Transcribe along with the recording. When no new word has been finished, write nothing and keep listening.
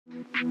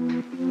We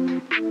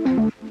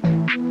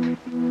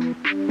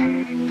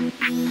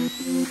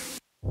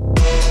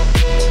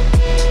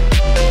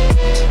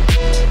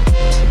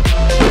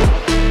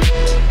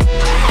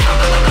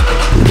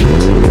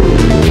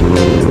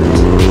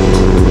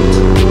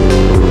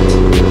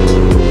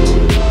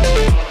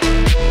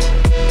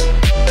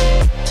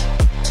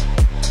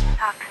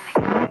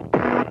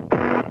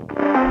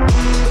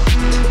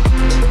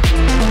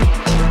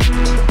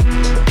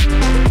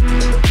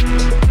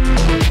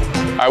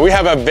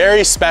have a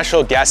very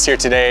special guest here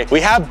today.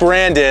 We have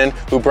Brandon,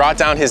 who brought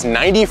down his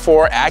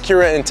 '94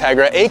 Acura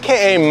Integra,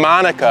 AKA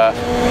Monica.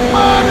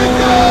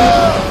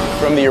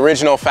 From the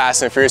original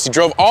Fast and Furious. He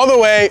drove all the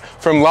way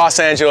from Los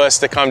Angeles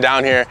to come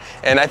down here.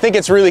 And I think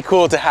it's really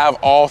cool to have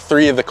all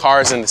three of the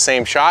cars in the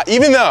same shot,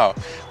 even though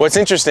what's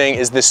interesting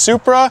is the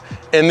Supra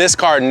and this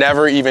car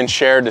never even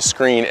shared the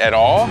screen at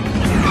all.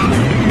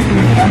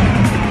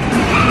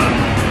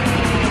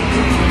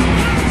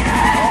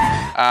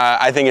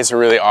 I think it's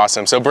really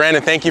awesome. So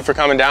Brandon, thank you for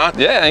coming down.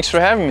 Yeah, thanks for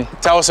having me.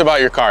 Tell us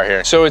about your car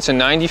here. So it's a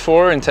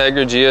 '94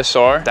 Integra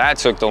GSR. That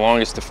took the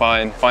longest to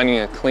find, finding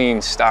a clean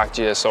stock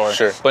GSR.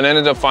 Sure. But I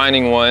ended up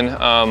finding one.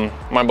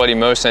 My buddy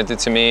Mo sent it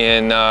to me,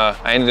 and I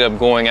ended up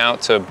going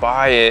out to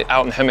buy it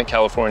out in Hemet,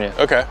 California.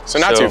 Okay, so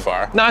not too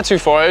far. Not too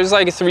far. It was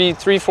like a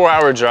 3-4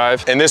 hour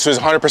drive. And this was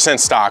 100%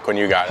 stock when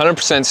you got it?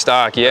 100%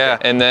 stock, yeah.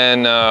 Okay. And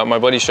then my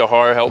buddy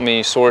Shahar helped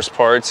me source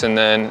parts, and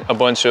then a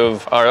bunch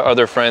of our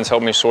other friends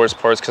helped me source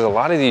parts, because a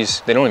lot of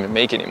these, they don't even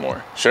make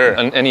anymore. Sure.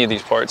 On any of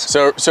these parts.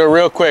 So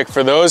real quick,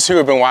 for those who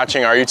have been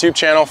watching our YouTube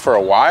channel for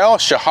a while,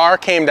 Shahar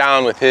came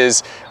down with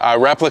his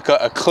replica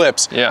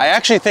Eclipse. Yeah. I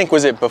actually think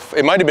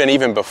it might have been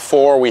even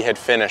before we had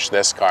finished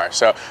this car.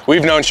 So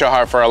we've known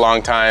Shahar for a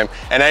long time,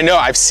 and I know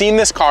I've seen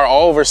this car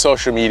all over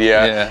social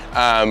media,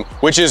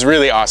 which is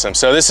really awesome.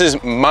 So this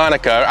is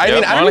Monica. I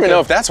mean, I don't even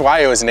know if that's why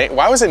it was named.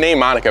 Why was it named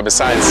Monica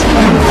besides?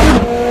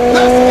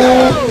 Let's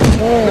go!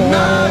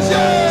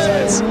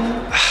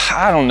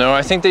 I don't know.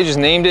 I think they just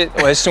named it.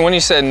 So when you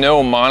said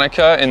no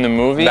Monica in the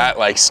movie, that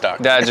like stuck.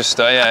 That just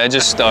stuck. Yeah, it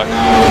just stuck.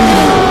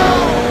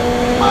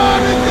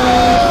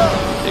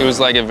 It was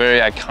like a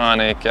very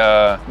iconic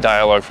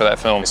dialogue for that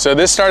film. So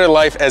this started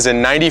life as a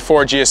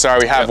 '94 GSR.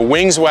 We have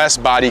Wings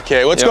West body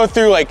kit. Let's go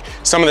through like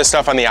some of the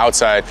stuff on the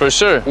outside. For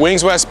sure.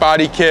 Wings West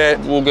body kit.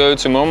 We'll go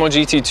to Momo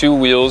GT2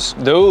 wheels.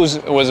 Those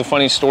was a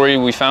funny story.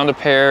 We found a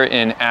pair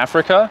in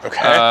Africa.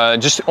 Okay.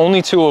 Just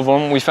only 2 of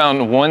them. We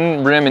found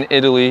one rim in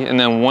Italy and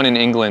then one in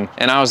England.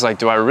 And I was like,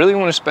 do I really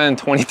want to spend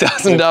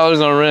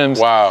 $20,000 on rims?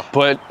 Wow.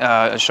 But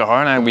Shahar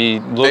and I, we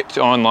looked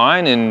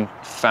online and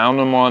found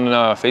them on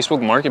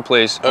Facebook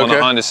Marketplace on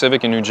the Honda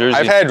Civic in New Jersey.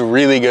 I've had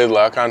really good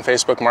luck on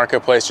Facebook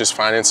Marketplace just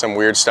finding some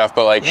weird stuff,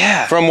 but like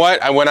from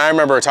when I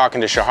remember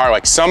talking to Shahar,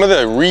 like some of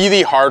the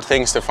really hard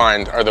things to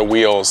find are the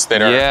wheels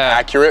that are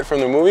accurate from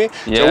the movie.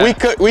 So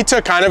we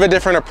took kind of a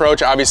different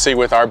approach, obviously,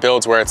 with our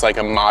builds where it's like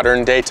a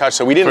modern day touch,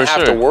 so we didn't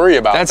have to worry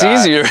about that.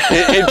 That's easier.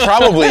 It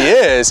probably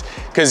is,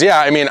 because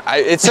I mean,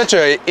 it's such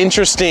an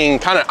interesting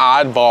kind of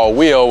oddball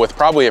wheel with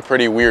probably a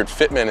pretty weird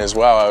fitment as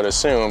well, I would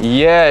assume.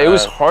 Yeah, it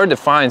was hard to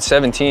find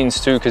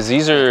 17s too, because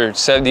these are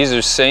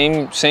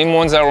same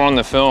ones that were on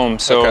the film.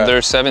 So they're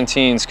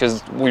 17s,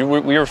 because we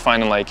were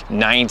finding like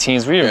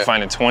 19s. We were even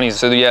finding 20s.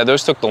 So yeah,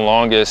 those took the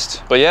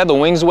longest. But yeah, the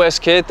Wings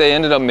West kit, they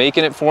ended up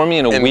making it for me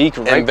in a week.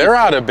 And they're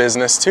out of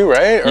business too,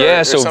 right?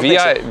 Yeah, so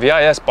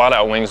VIS bought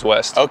out Wings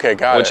West. Okay,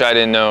 got it. Which I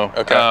didn't know.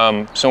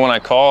 Okay. So when I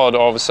called,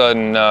 all of a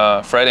sudden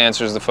Fred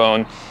answers the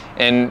phone.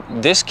 And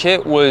this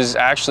kit was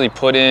actually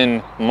put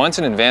in months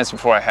in advance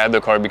before I had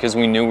the car, because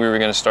we knew we were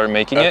going to start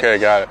making it. Okay,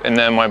 got it. And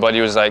then my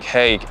buddy was like,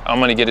 hey, I'm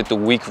going to get it the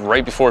week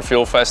right before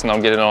Fuel Fest and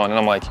I'll get it on. And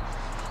I'm like,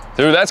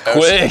 dude, that's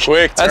quick.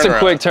 That's a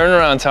quick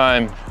turnaround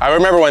time. I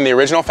remember when the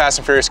original Fast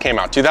and Furious came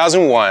out,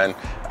 2001,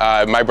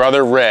 my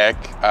brother Rick,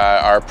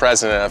 our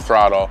president of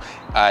Throtl,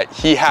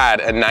 he had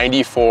a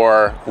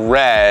 '94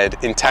 red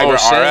Integra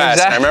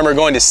RS. I remember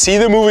going to see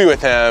the movie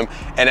with him,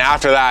 and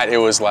after that it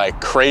was like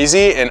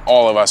crazy, and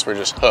all of us were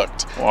just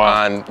hooked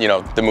on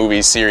the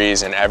movie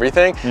series and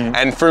everything.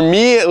 And for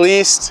me, at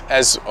least,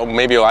 as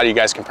maybe a lot of you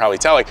guys can probably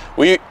tell, like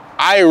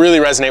I really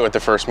resonate with the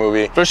first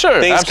movie. For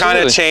sure, things kind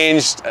of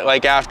changed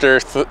like after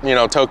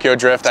Tokyo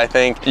Drift, I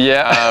think.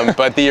 Yeah.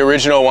 But the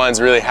original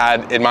ones really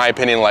had, in my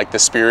opinion, like the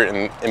spirit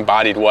and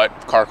embodied what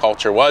car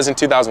culture was in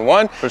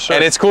 2001. For sure.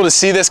 And it's cool to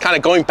see this kind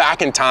of going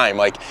back in time.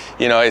 Like,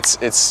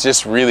 it's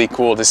just really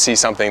cool to see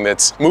something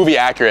that's movie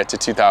accurate to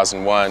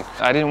 2001.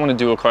 I didn't want to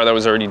do a car that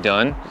was already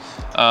done.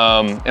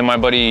 And my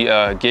buddy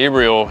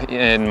Gabriel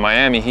in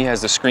Miami, he has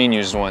the screen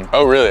used one.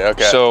 Oh, really?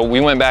 Okay. So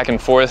we went back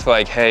and forth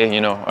like, hey,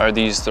 are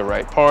these the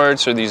right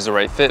parts? Are these the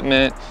right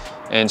fitment?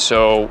 And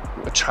so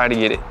try to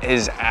get it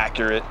as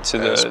accurate to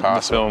the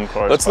film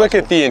car. Let's look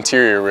at the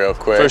interior real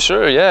quick. For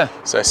sure, yeah.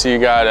 So I see you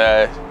got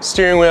a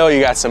steering wheel,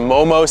 you got some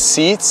Momo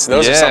seats.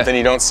 Those are something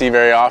you don't see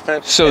very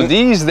often. So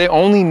these, they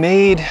only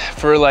made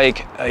for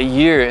like a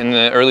year in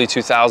the early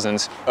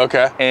 2000s.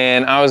 Okay.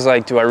 And I was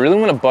like, do I really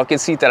want a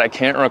bucket seat that I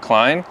can't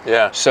recline?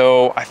 Yeah.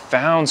 So I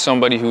found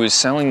somebody who was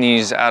selling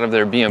these out of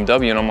their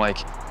BMW, and I'm like,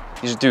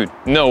 He's, dude,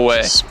 no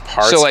way.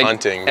 Parts so like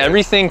hunting,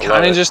 everything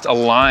kind of just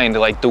aligned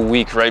like the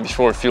week right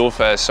before Fuel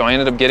Fest. So I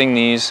ended up getting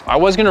these. I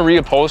was gonna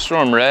reupholster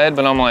them red,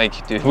 but I'm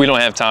like, dude, we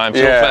don't have time.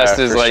 Fuel Fest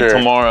is like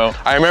tomorrow.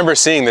 I remember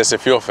seeing this at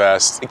Fuel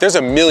Fest. Like, there's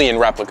a million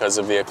replicas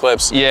of the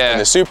Eclipse in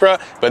the Supra,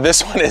 but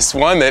this one is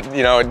one that,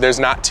 you know, there's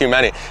not too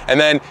many. And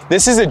then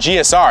this is a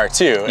GSR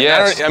too.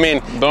 Yes. I mean,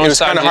 it was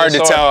kind of hard to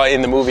tell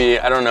in the movie.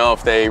 I don't know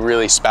if they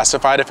really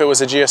specified if it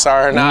was a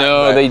GSR or not.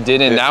 No, they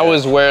didn't. That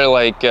was where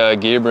like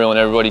Gabriel and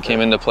everybody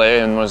came into play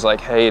and was like,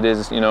 hey, it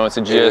is, you know, it's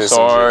a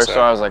GSR. So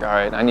I was like, all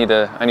right, I need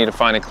to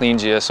find a clean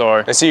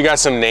GSR. I see you got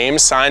some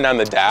names signed on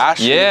the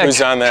dash. Yeah,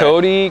 who's on there?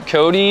 Cody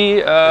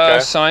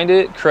signed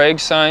it, Craig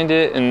signed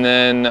it, and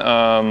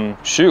then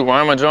shoot,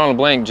 why am I drawing a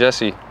blank?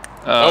 Jesse.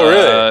 Oh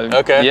really?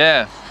 Okay.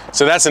 Yeah.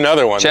 So that's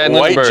another one. Chad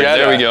White Lindbergh.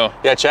 Jetta. There we go.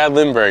 Yeah, Chad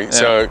Lindbergh. Yeah.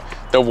 So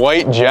the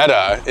white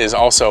Jetta is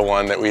also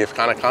one that we have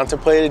kind of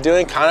contemplated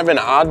doing. Kind of an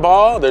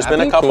oddball. There's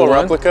been a couple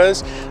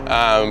replicas,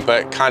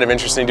 but kind of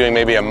interesting doing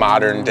maybe a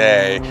modern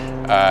day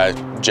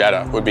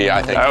Jetta would be,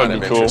 I think, kind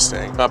of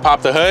interesting.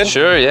 Pop the hood?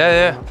 Sure,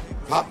 yeah.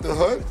 Pop the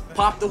hood?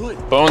 Pop the hood.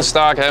 Bone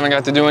stock, I haven't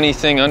got to do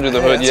anything under the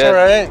hood yet. That's all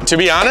right. To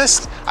be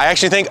honest, I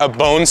actually think a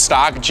bone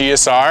stock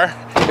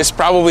GSR is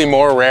probably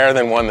more rare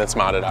than one that's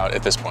modded out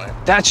at this point.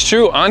 That's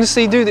true.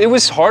 Honestly, dude, it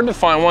was hard to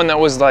find one that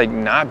was like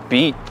not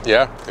beat.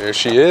 Yeah, there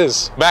she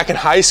is. Back in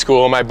high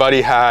school, my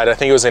buddy had, I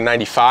think it was a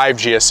 95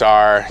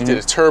 GSR, did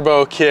a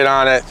turbo kit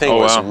on it. Thing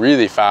was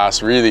really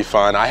fast, really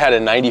fun. I had a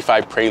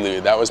 95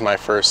 Prelude. That was my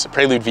first,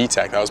 Prelude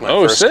VTEC. That was my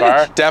first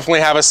car. Definitely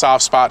have a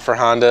soft spot for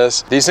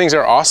Hondas. These things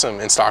are awesome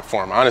in stock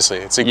form, honestly.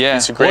 It's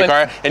a great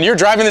car. And you're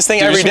driving this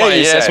thing every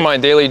day, it's my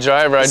daily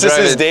driver. This is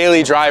his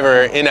daily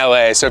driver in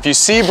LA. So if you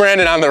see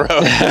Brandon on the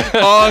road,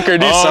 honk or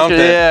do something.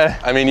 Yeah.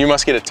 I mean, you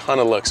must get a ton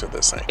of looks with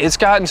this thing. It's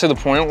gotten to the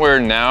point where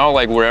now,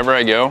 like wherever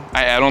I go,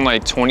 I add on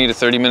like 20 to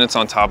 30 minutes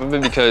on top of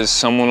it because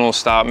someone will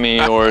stop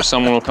me or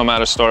someone will come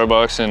out of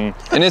Starbucks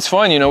and it's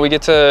fun. You know, we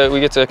get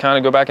to kind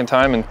of go back in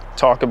time and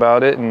talk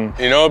about it. And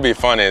you know, what'd be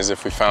fun is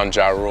if we found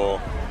Ja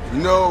Rule. You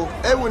know,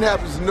 Edwin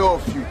happens to know a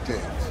few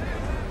things.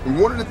 And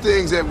one of the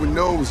things Edwin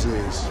knows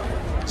is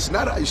it's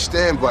not how you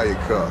stand by your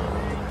car,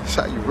 it's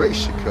how you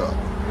race your car.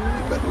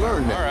 You better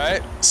learn that. All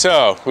right,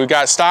 so we've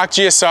got stock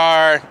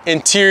GSR,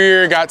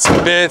 interior, got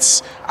some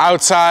bits,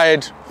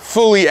 outside,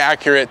 fully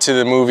accurate to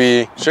the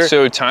movie. Sure.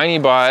 So Tiny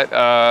Bot,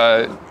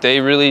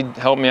 they really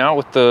helped me out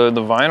with the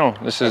vinyl.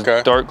 This is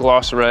dark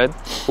gloss red.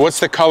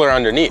 What's the color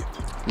underneath?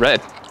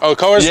 Red. Oh,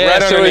 color's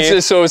red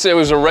underneath. It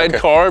was a red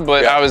car,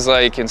 but I was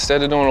like,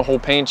 instead of doing a whole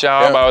paint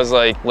job, I was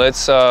like,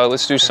 let's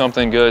do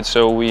something good.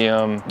 So we,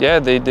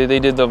 they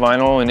did the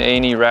vinyl, and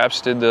A&E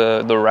Wraps did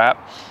the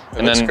wrap.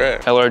 And then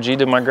LRG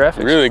did my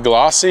graphics. Really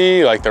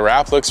glossy, like the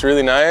wrap looks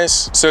really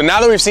nice. So now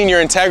that we've seen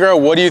your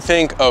Integra, what do you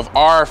think of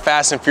our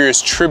Fast and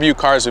Furious tribute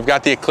cars? We've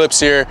got the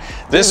Eclipse here.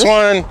 This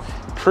one,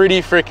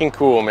 pretty freaking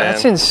cool, man.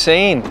 That's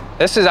insane.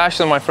 This is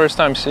actually my first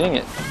time seeing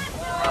it.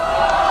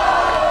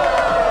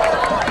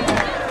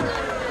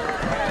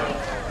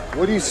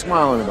 What are you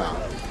smiling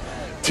about?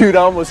 Dude,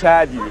 I almost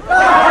had you.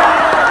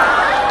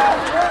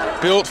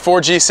 Built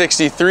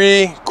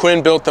 4G63.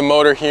 Quinn built the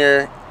motor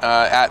here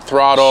at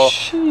throtl.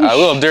 A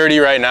little dirty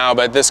right now,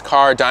 but this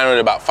car dynoed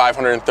about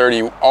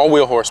 530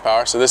 all-wheel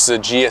horsepower. So this is a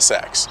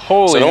GSX.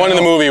 Holy so the one in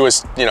the movie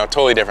was, you know,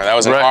 totally different. That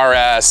was an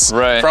RS,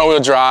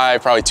 front-wheel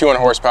drive, probably 200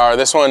 horsepower.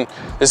 This one,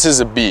 this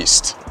is a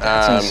beast.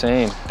 That's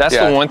insane. That's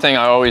the one thing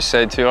I always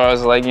said too. I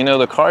was like, you know,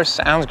 the car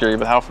sounds great,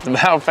 but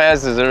how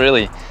fast is it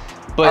really?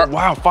 But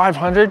wow,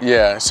 500?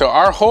 Yeah, so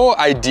our whole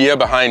idea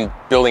behind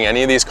building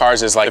any of these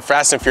cars is like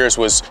Fast and Furious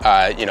was,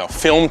 you know,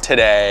 filmed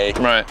today.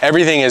 Right.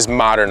 Everything is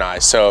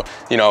modernized. So,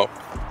 you know,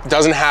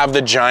 doesn't have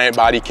the giant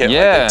body kit like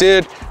it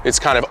did. It's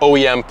kind of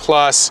OEM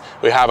plus.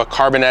 We have a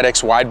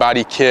Carbonetics wide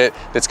body kit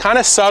that's kind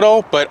of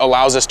subtle, but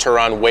allows us to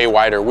run way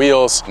wider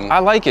wheels. I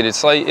like it.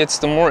 It's like,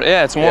 it's more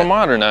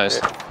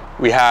modernized.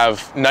 We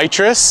have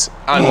nitrous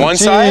on one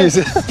side.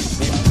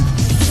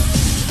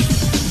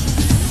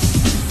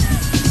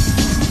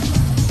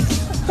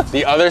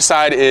 The other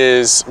side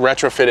is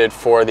retrofitted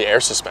for the air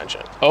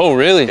suspension. Oh,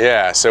 really?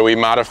 Yeah, so we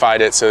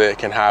modified it so that it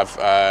can have,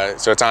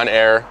 so it's on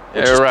air,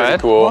 which is pretty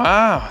cool.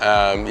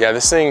 Wow. Yeah,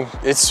 this thing,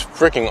 it's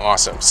freaking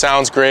awesome.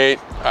 Sounds great.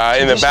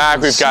 In the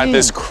back, we've got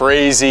this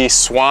crazy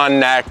swan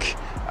neck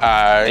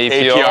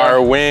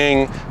APR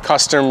wing,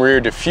 custom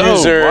rear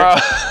diffuser. Oh,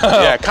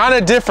 wow. Yeah, kind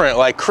of different,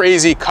 like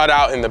crazy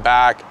cutout in the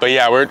back. But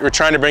yeah, we're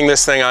trying to bring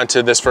this thing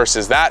onto This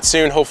Versus That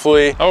soon,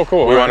 hopefully. Oh,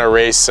 cool. We want to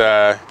race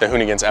the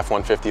Hoonigan's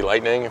F-150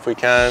 Lightning if we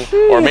can,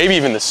 or maybe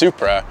even the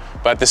Supra.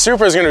 But the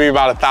Supra is going to be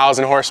about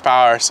 1,000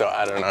 horsepower, so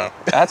I don't know.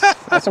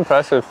 That's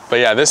impressive. But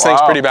yeah, this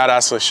thing's pretty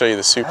badass. Let's show you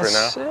the Supra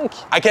now. Sick.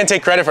 I can't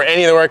take credit for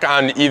any of the work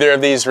on either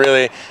of these,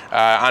 really.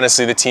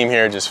 Honestly, the team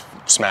here just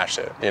smashed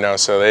it, you know,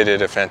 so they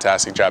did a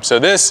fantastic job. So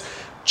this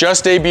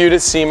just debuted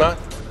at SEMA.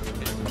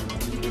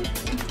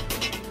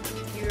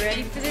 You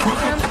ready for this,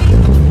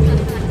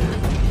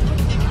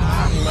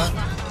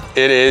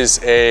 It is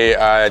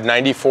a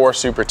 94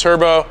 Super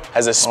Turbo,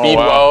 has a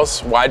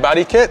Speedwell's wide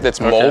body kit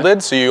that's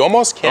molded, so you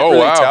almost can't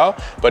really tell,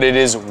 but it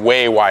is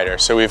way wider.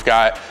 So we've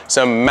got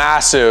some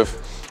massive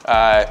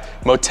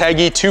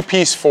Motegi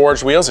 2-piece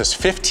forged wheels. There's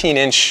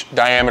 15-inch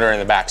diameter in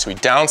the back. So we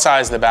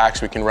downsize the back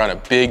so we can run a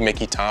big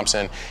Mickey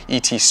Thompson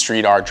ET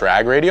Street R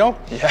drag radial.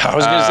 Yeah, I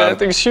was gonna say that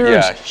thing's huge.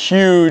 Yeah,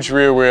 huge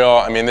rear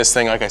wheel. I mean, this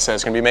thing, like I said,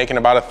 is gonna be making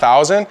about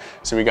 1,000.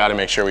 So we gotta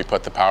make sure we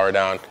put the power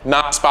down.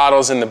 NOS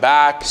bottles in the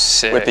back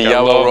with the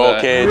yellow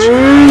roll cage.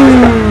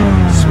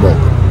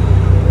 Smoke.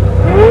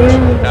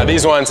 Now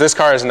these ones, this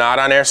car is not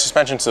on air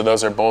suspension, so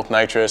those are both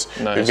nitrous.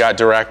 Nice. We've got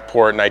direct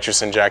port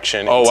nitrous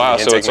injection. Oh wow,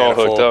 so it's all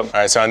hooked up. All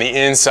right, so on the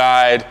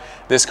inside,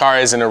 this car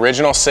is an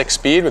original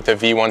 6-speed with the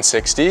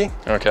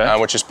V160,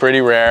 which is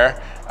pretty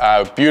rare.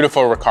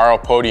 Beautiful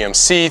Recaro podium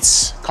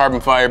seats, carbon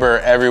fiber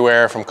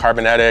everywhere from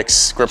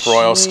Carbonetics, Grip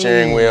Royal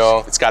steering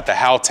wheel. It's got the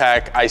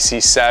Haltech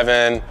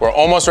IC7. We're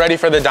almost ready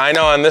for the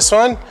dyno on this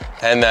one.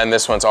 And then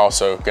this one's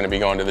also gonna be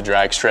going to the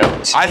drag strip.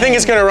 I think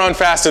it's gonna run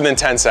faster than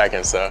 10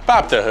 seconds though.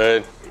 Pop the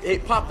hood. Hey,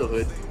 pop the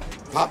hood.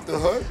 Pop the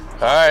hood.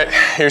 All right,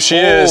 here she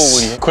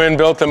is. Quinn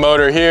built the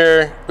motor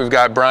here. We've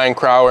got Brian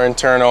Crowler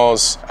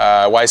internals,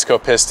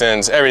 Wiseco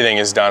pistons, everything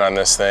is done on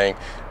this thing.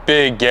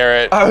 Big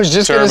Garrett I was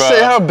just turbo. gonna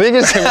say, how big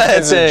is that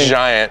It's thing? a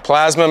giant.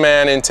 Plasma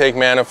Man intake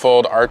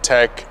manifold,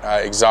 Artec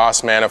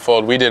exhaust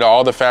manifold. We did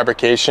all the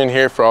fabrication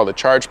here for all the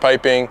charge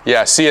piping.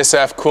 Yeah,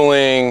 CSF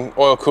cooling,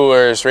 oil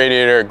coolers,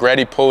 radiator,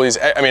 Greddy pulleys.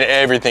 I mean,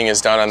 everything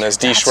is done on this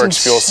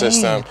D-Schwartz fuel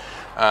system.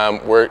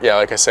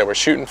 Like I said, we're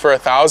shooting for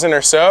 1,000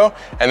 or so.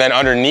 And then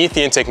underneath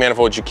the intake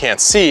manifold, you can't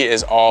see,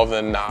 is all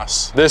the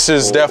NOS. This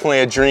is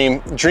definitely a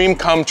dream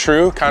come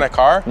true kind of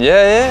car.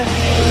 Yeah,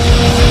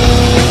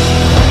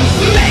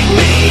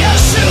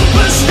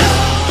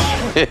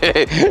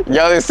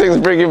 Yo, these things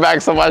bring you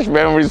back so much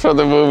memories from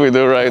the movie,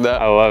 dude, right now.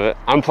 I love it.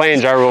 I'm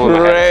playing Ja Rule in my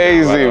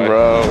Crazy, head,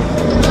 bro.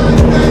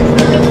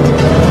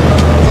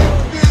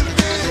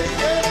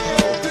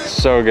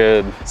 So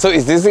good. So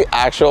is this the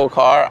actual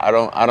car? I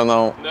don't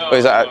know. No,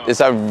 It's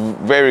a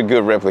very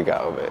good replica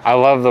of it. I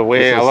love the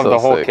wing. I love the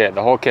whole sick. kit.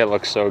 The whole kit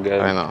looks so good.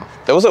 I know.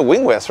 There was a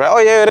Wing West, right? Oh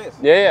yeah, it is.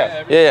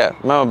 Yeah.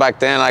 Remember back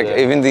then, like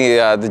even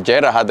the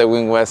Jetta had the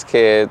Wing West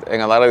kit,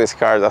 and a lot of these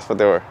cars, that's what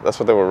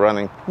they were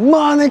running.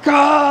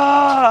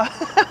 Monica.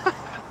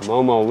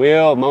 Momo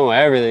wheel, Momo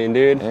everything,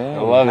 dude. I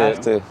love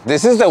it.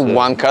 This is the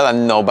one car that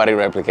nobody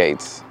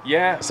replicates.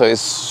 yeah. So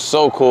it's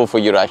so cool for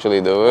you to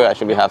actually do it.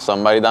 Actually have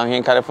somebody down here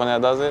in California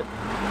that does it.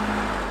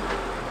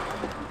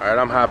 All right,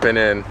 I'm hopping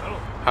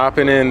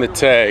in the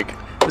tag.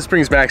 This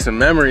brings back some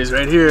memories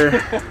right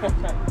here. I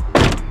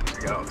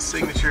got all the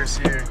signatures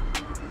here.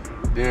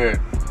 Dude,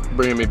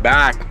 bringing me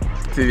back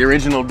to the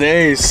original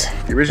days,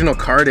 the original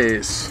car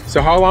days.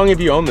 So how long have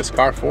you owned this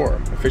car for,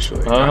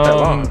 officially? Not that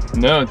long.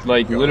 No,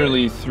 like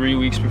literally 3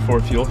 weeks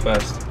before Fuel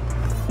Fest.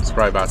 It's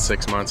probably about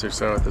 6 months or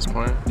so at this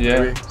point. Yeah.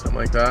 Maybe, something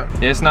like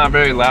that. It's not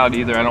very loud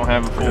either. I don't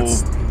have a full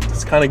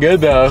It's kind of good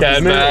though.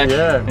 cat isn't it?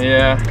 back.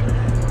 Yeah.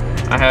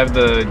 I have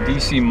the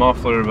DC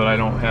muffler, but I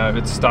don't have,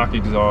 it's stock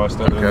exhaust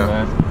other than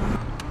that.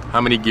 How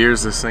many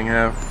gears does this thing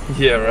have?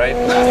 Yeah, right?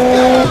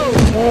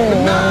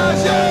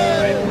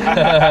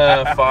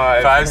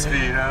 5. 5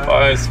 speed, huh?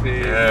 5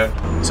 speed.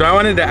 Yeah. So I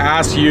wanted to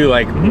ask you,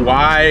 like,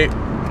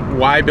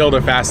 why build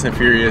a Fast and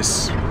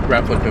Furious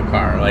replica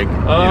car? Like, you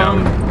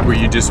know, were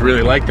you just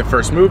really like the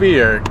first movie,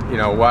 or you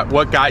know,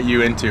 what got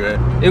you into it?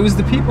 It was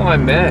the people I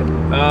met.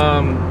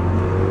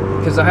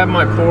 Because I have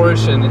my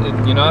Porsche,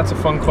 and you know, it's a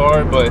fun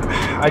car, but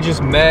I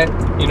just met,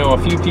 you know, a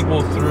few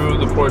people through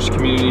the Porsche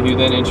community who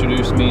then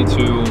introduced me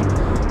to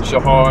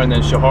Shahar, and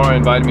then Shahar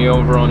invited me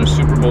over on a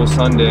Super Bowl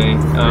Sunday.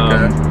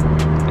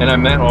 And I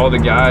met all the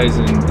guys,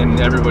 and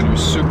everybody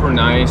was super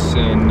nice,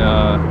 and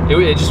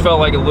it just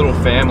felt like a little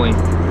family.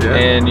 Yeah.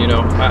 And you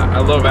know, I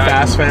love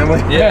Fast family.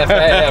 Yeah,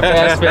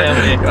 Fast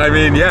family. I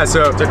mean, yeah.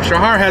 So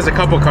Shahar has a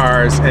couple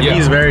cars, and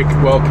he's very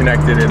well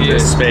connected in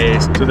this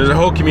space. So there's a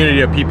whole community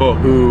of people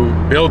who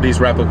build these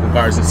replica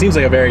cars. It seems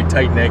like a very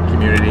tight-knit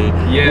community.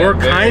 Yeah, we're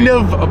kind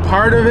of a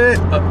part of it,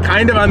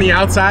 kind of on the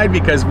outside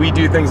because we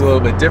do things a little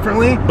bit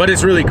differently. But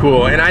it's really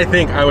cool, and I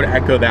think I would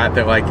echo that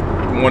like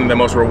one of the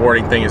most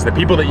rewarding things is the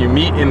people that you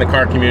meet in the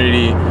car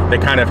community, they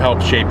kind of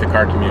help shape the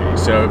car community.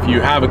 So if you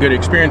have a good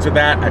experience with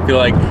that, I feel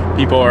like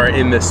people are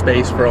in this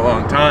space for a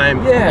long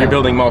time. Yeah. You're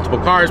building multiple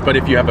cars, but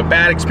if you have a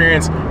bad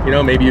experience, you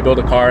know, maybe you build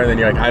a car and then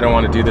you're like, I don't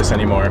want to do this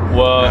anymore.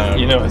 Well,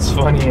 you know, what's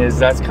funny is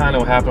that's kind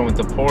of what happened with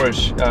the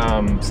Porsche.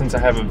 Since I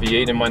have a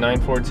V8 in my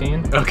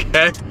 914.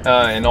 Okay.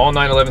 And all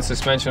 911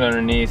 suspension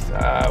underneath,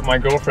 my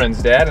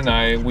girlfriend's dad and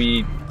I,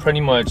 we pretty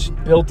much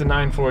built the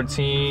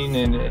 914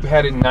 and we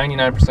had it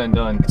 99%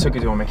 done. I took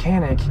it to a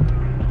mechanic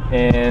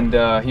and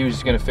he was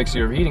just gonna fix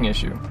the overheating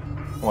issue.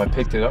 Well, I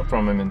picked it up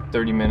from him, and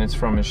 30 minutes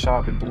from his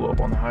shop, it blew up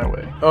on the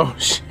highway. Oh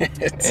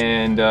shit.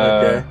 And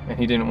and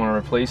he didn't want to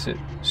replace it.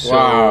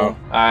 So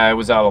I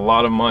was out a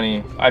lot of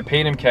money. I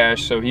paid him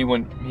cash, so he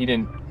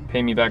didn't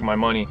pay me back my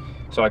money.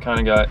 So I kind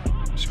of got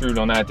screwed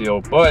on that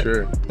deal. But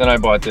then I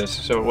bought this,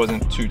 so it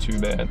wasn't too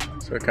bad.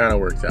 So it kind of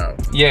worked out.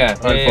 Yeah.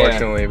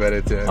 Unfortunately, but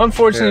it did.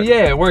 Unfortunately,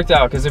 yeah, it worked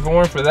out. Because if it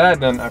weren't for that,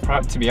 then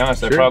to be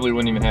honest, I probably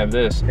wouldn't even have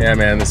this. Yeah,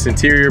 man, this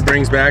interior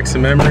brings back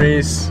some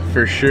memories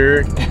for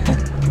sure.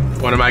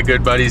 One of my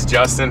good buddies,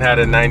 Justin, had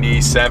a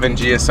 97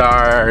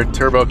 GSR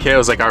Turbo K. It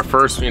was like our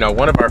first,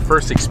 one of our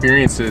first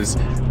experiences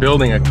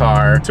building a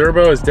car.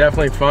 Turbo is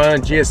definitely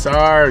fun.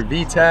 GSR,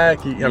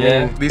 VTEC, I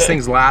mean, these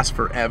things last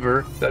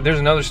forever. There's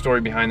another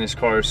story behind this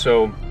car.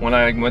 So when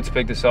I went to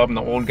pick this up and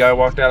the old guy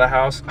walked out of the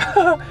house,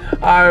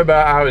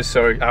 I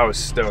was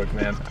stoked,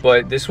 man.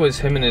 But this was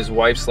him and his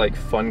wife's like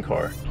fun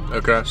car.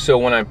 Okay. So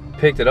when I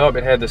picked it up,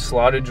 it had the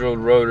slotted drilled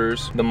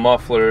rotors, the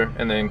muffler,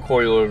 and then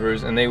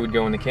coilovers, and they would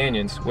go in the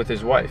canyons with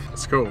his wife.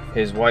 That's cool.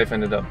 His wife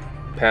ended up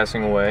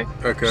passing away.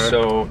 Okay.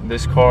 So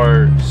this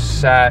car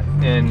sat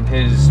in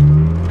his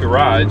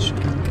garage,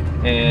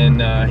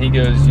 and he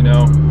goes,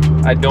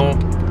 I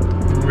don't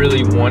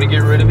really want to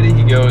get rid of it.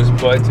 He goes,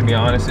 but to be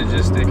honest,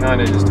 it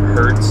kind of just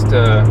hurts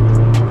to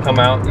come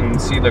out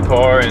and see the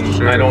car,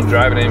 and I don't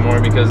drive it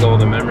anymore because of all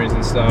the memories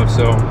and stuff.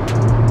 So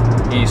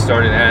he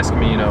started asking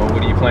me,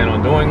 what do you plan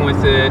on doing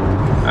with it?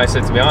 I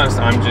said, to be honest,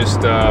 I'm just,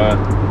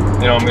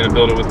 I'm gonna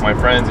build it with my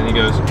friends. And he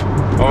goes,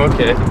 oh,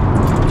 okay.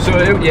 So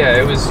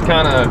it was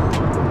kind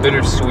of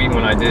bittersweet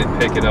when I did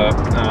pick it up,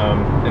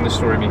 and the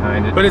story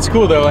behind it. But it's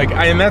cool though,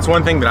 and that's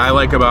one thing that I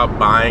like about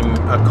buying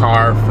a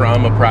car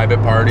from a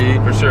private party.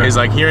 For sure. Is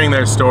like hearing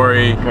their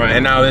story,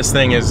 and now this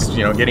thing is,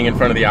 getting in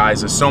front of the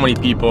eyes of so many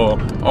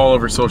people all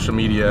over social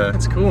media.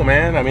 It's cool,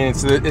 man. I mean,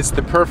 it's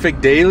the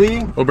perfect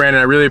daily. Well,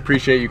 Brandon, I really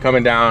appreciate you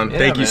coming down.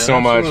 Thank you so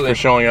much for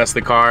showing us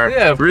the car.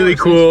 Yeah, really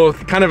cool.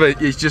 Kind of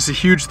it's just a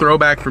huge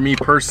throwback for me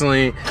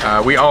personally.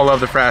 We all love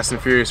the Fast and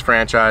Furious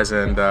franchise,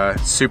 and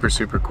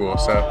super cool.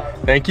 So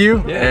thank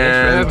you. Yeah.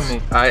 And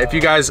if you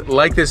guys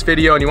like this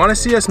video and you want to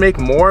see us make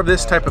more of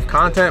this type of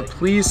content,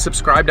 please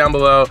subscribe down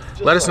below.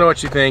 Let us know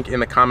what you think in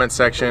the comment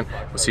section.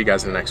 We'll see you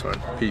guys in the next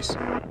one. Peace.